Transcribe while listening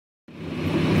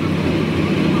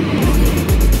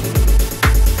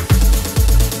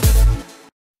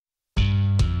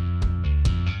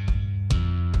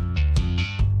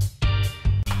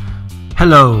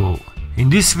Hello!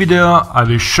 In this video I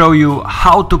will show you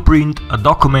how to print a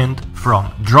document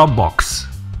from Dropbox.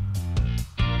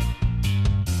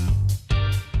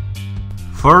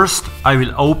 First I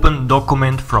will open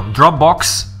document from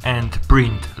Dropbox and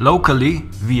print locally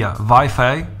via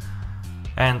Wi-Fi,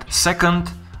 and second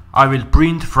I will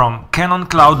print from Canon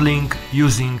Cloud Link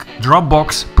using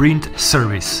Dropbox print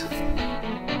service.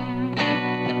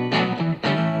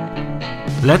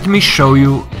 Let me show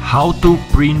you how to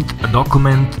print a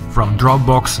document from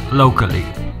Dropbox locally.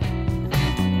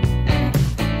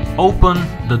 Open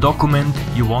the document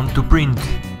you want to print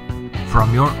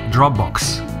from your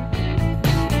Dropbox.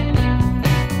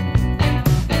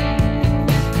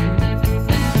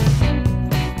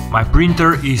 My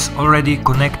printer is already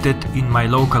connected in my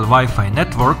local Wi-Fi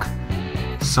network,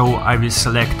 so I will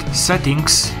select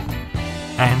Settings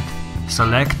and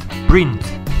select Print.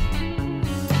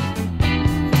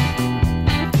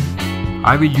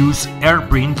 I will use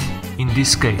AirPrint in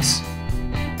this case.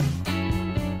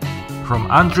 From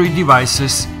Android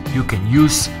devices you can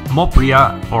use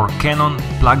Mopria or Canon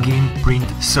plug-in print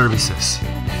services.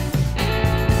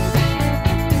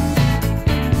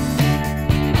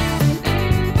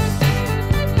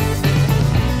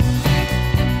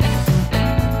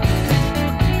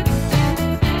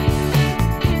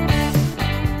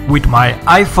 With my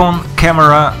iPhone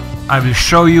camera I will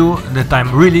show you that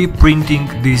I'm really printing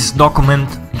this document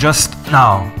just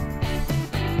now.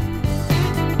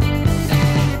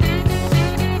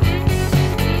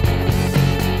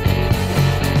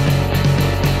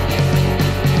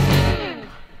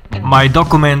 My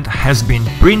document has been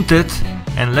printed,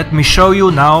 and let me show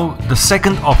you now the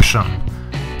second option,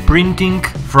 printing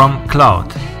from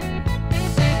cloud.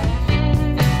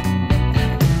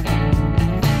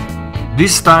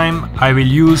 This time I will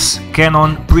use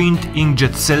Canon Print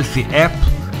Inkjet Selfie app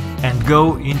and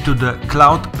go into the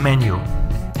cloud menu.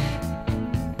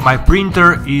 My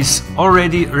printer is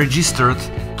already registered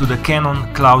to the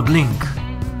Canon Cloud Link,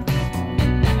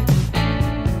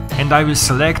 and I will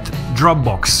select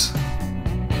Dropbox.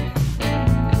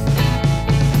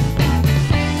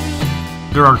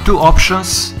 There are two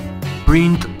options,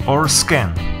 print or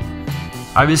scan.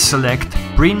 I will select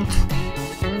print.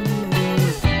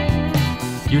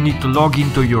 You need to log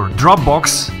into your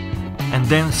Dropbox and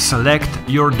then select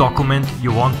your document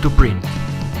you want to print.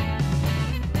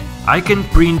 I can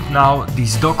print now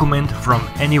this document from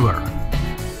anywhere.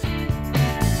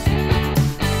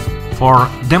 For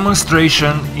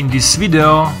demonstration in this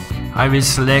video, I will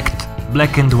select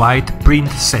black and white print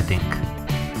setting.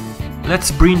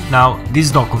 Let's print now this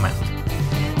document.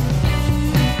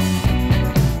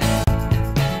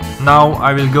 Now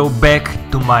I will go back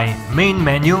to my main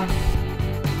menu,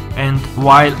 and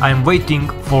while I'm waiting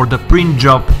for the print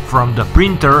job from the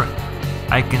printer,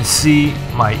 I can see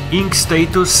my ink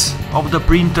status of the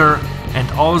printer and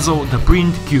also the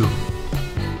print queue.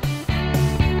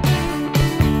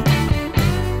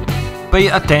 Pay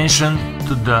attention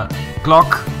to the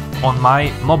clock on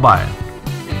my mobile.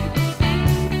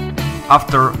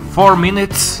 After 4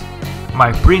 minutes,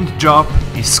 my print job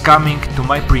is coming to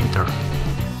my printer.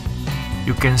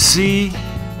 You can see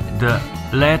the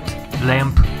LED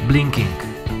lamp blinking.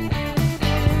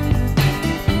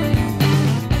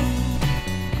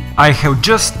 I have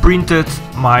just printed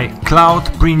my cloud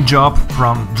print job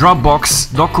from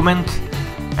Dropbox document,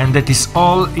 and that is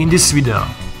all in this video.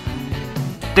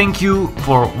 Thank you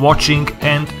for watching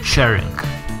and sharing.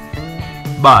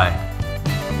 Bye.